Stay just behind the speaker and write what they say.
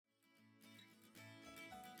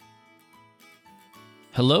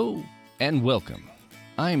Hello and welcome.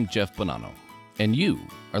 I'm Jeff Bonanno, and you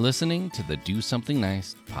are listening to the Do Something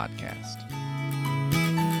Nice podcast.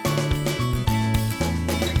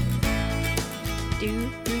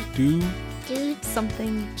 Do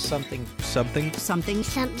something. Something. Do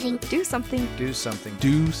something. Do something.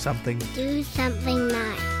 Do something Do something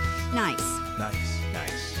nice. Nice.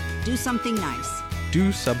 Nice. Do something nice.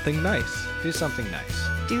 Do something nice. Do something nice.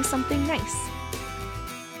 Do something nice.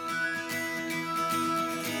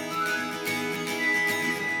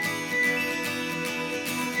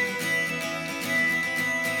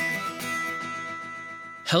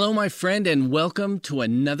 Hello, my friend, and welcome to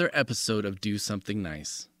another episode of Do Something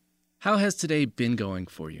Nice. How has today been going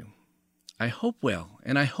for you? I hope well,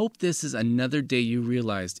 and I hope this is another day you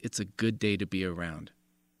realized it's a good day to be around.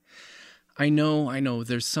 I know,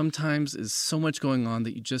 there's sometimes is so much going on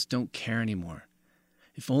that you just don't care anymore.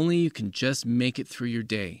 If only you can just make it through your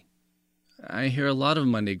day. I hear a lot of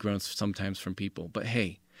Monday groans sometimes from people, but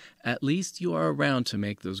hey, at least you are around to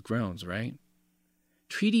make those groans, right?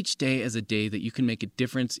 Treat each day as a day that you can make a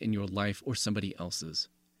difference in your life or somebody else's.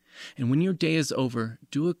 And when your day is over,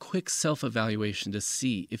 do a quick self-evaluation to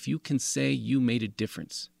see if you can say you made a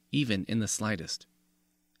difference, even in the slightest.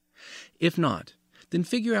 If not, then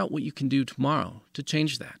figure out what you can do tomorrow to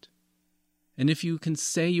change that. And if you can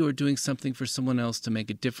say you are doing something for someone else to make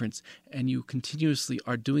a difference and you continuously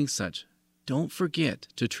are doing such, don't forget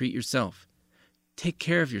to treat yourself. Take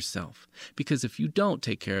care of yourself, because if you don't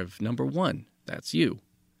take care of number one, that's you.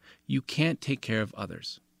 You can't take care of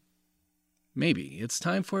others. Maybe it's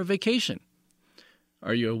time for a vacation.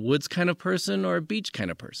 Are you a woods kind of person or a beach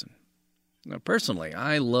kind of person? Now, personally,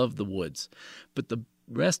 I love the woods, but the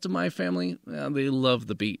rest of my family, they love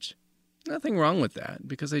the beach. Nothing wrong with that,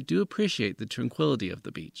 because I do appreciate the tranquility of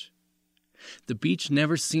the beach. The beach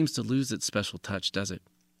never seems to lose its special touch, does it?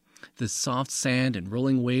 The soft sand and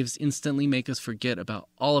rolling waves instantly make us forget about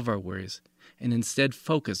all of our worries and instead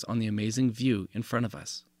focus on the amazing view in front of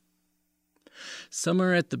us.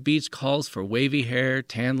 Summer at the beach calls for wavy hair,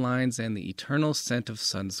 tan lines, and the eternal scent of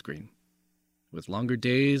sunscreen. With longer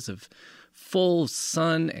days of full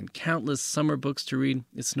sun and countless summer books to read,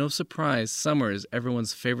 it's no surprise summer is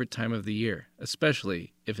everyone's favorite time of the year,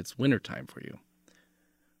 especially if it's winter time for you.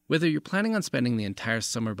 Whether you're planning on spending the entire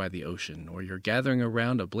summer by the ocean or you're gathering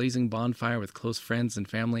around a blazing bonfire with close friends and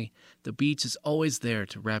family, the beach is always there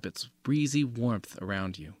to wrap its breezy warmth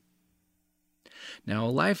around you. Now,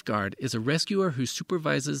 a lifeguard is a rescuer who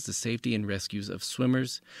supervises the safety and rescues of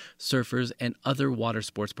swimmers, surfers, and other water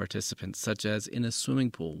sports participants, such as in a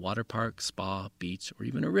swimming pool, water park, spa, beach, or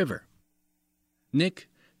even a river. Nick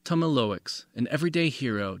Tomilowicz, an everyday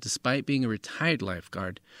hero, despite being a retired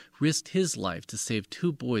lifeguard, risked his life to save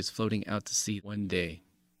two boys floating out to sea one day.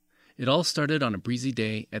 It all started on a breezy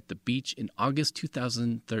day at the beach in August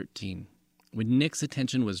 2013, when Nick's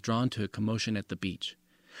attention was drawn to a commotion at the beach.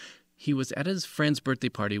 He was at his friend's birthday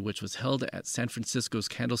party, which was held at San Francisco's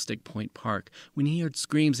Candlestick Point Park, when he heard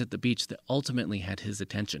screams at the beach that ultimately had his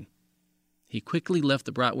attention. He quickly left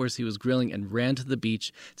the bratwurst he was grilling and ran to the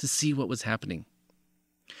beach to see what was happening.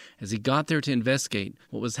 As he got there to investigate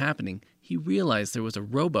what was happening, he realized there was a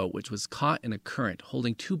rowboat which was caught in a current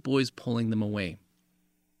holding two boys pulling them away.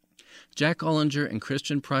 Jack Ollinger and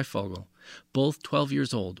Christian Preifogel, both 12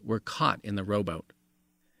 years old, were caught in the rowboat.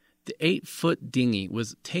 The 8-foot dinghy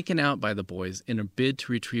was taken out by the boys in a bid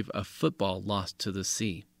to retrieve a football lost to the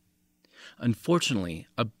sea. Unfortunately,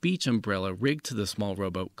 a beach umbrella rigged to the small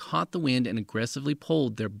rowboat caught the wind and aggressively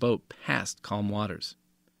pulled their boat past calm waters.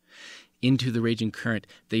 Into the raging current,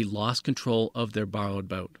 they lost control of their borrowed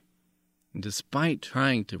boat. And despite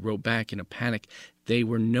trying to row back in a panic, they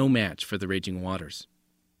were no match for the raging waters.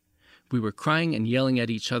 "We were crying and yelling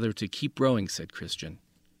at each other to keep rowing," said Christian.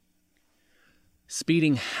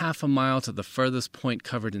 Speeding half a mile to the furthest point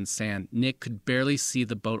covered in sand, Nick could barely see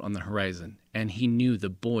the boat on the horizon, and he knew the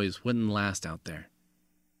boys wouldn't last out there.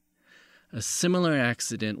 A similar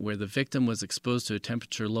accident where the victim was exposed to a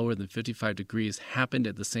temperature lower than 55 degrees happened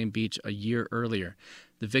at the same beach a year earlier.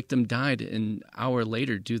 The victim died an hour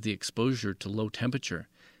later due to the exposure to low temperature.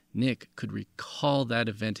 Nick could recall that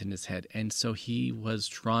event in his head, and so he was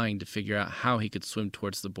trying to figure out how he could swim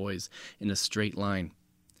towards the boys in a straight line.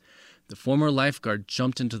 The former lifeguard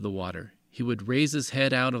jumped into the water. He would raise his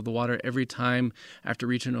head out of the water every time after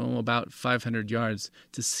reaching about 500 yards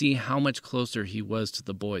to see how much closer he was to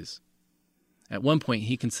the boys. At one point,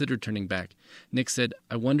 he considered turning back. Nick said,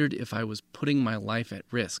 "I wondered if I was putting my life at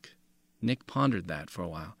risk." Nick pondered that for a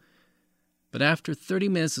while. But after 30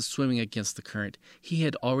 minutes of swimming against the current, he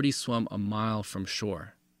had already swum a mile from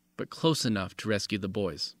shore, but close enough to rescue the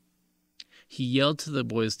boys. He yelled to the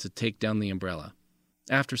boys to take down the umbrella.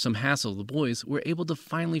 After some hassle, the boys were able to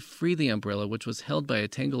finally free the umbrella, which was held by a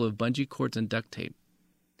tangle of bungee cords and duct tape.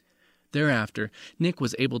 Thereafter, Nick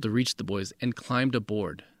was able to reach the boys and climbed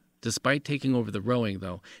aboard. Despite taking over the rowing,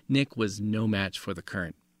 though, Nick was no match for the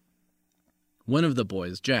current. One of the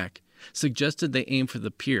boys, Jack, suggested they aim for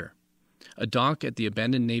the pier, a dock at the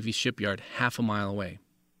abandoned Navy shipyard half a mile away.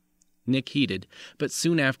 Nick heeded, but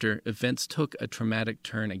soon after, events took a traumatic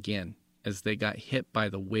turn again as they got hit by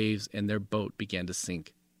the waves and their boat began to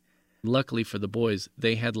sink. Luckily for the boys,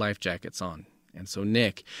 they had life jackets on, and so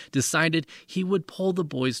Nick decided he would pull the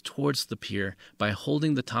boys towards the pier by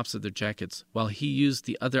holding the tops of their jackets while he used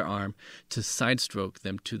the other arm to sidestroke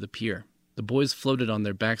them to the pier. The boys floated on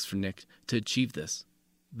their backs for Nick to achieve this.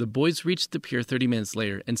 The boys reached the pier 30 minutes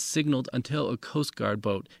later and signaled until a Coast Guard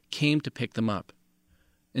boat came to pick them up.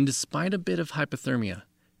 And despite a bit of hypothermia,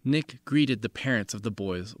 Nick greeted the parents of the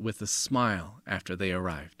boys with a smile after they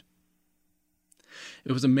arrived.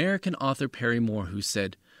 It was American author Perry Moore who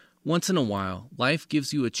said, "Once in a while, life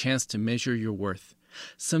gives you a chance to measure your worth.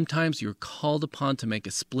 Sometimes you're called upon to make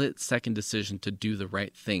a split-second decision to do the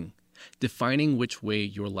right thing, defining which way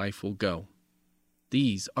your life will go.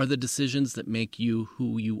 These are the decisions that make you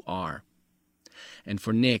who you are." And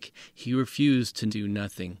for Nick, he refused to do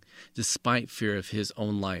nothing, despite fear of his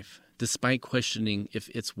own life, despite questioning if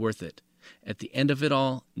it's worth it. At the end of it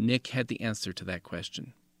all, Nick had the answer to that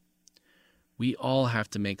question. We all have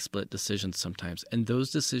to make split decisions sometimes, and those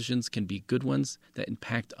decisions can be good ones that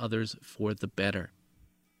impact others for the better.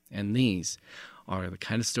 And these are the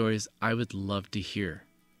kind of stories I would love to hear.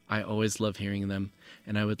 I always love hearing them,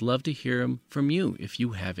 and I would love to hear them from you if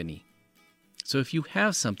you have any. So if you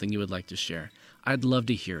have something you would like to share, I'd love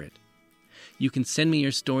to hear it. You can send me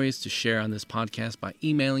your stories to share on this podcast by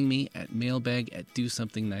emailing me at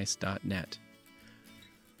mailbag@dosomethingnice.net.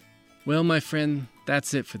 Well, my friend,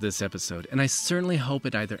 that's it for this episode, and I certainly hope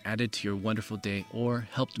it either added to your wonderful day or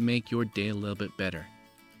helped make your day a little bit better.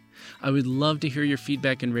 I would love to hear your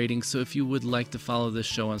feedback and ratings, so if you would like to follow this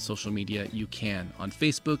show on social media, you can. On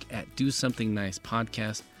Facebook at Do Something Nice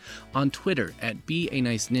Podcast, on Twitter at Be a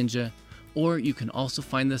Nice Ninja, or you can also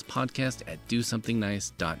find this podcast at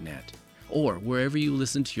DoSomethingNice.net, or wherever you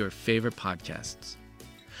listen to your favorite podcasts.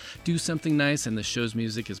 Do Something Nice and the show's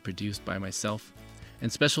music is produced by myself, and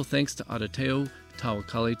special thanks to Adateo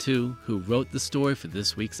Tawakale II, who wrote the story for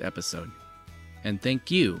this week's episode. And thank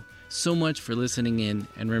you so much for listening in,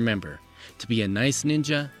 and remember to be a nice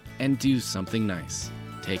ninja and do something nice.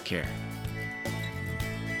 Take care.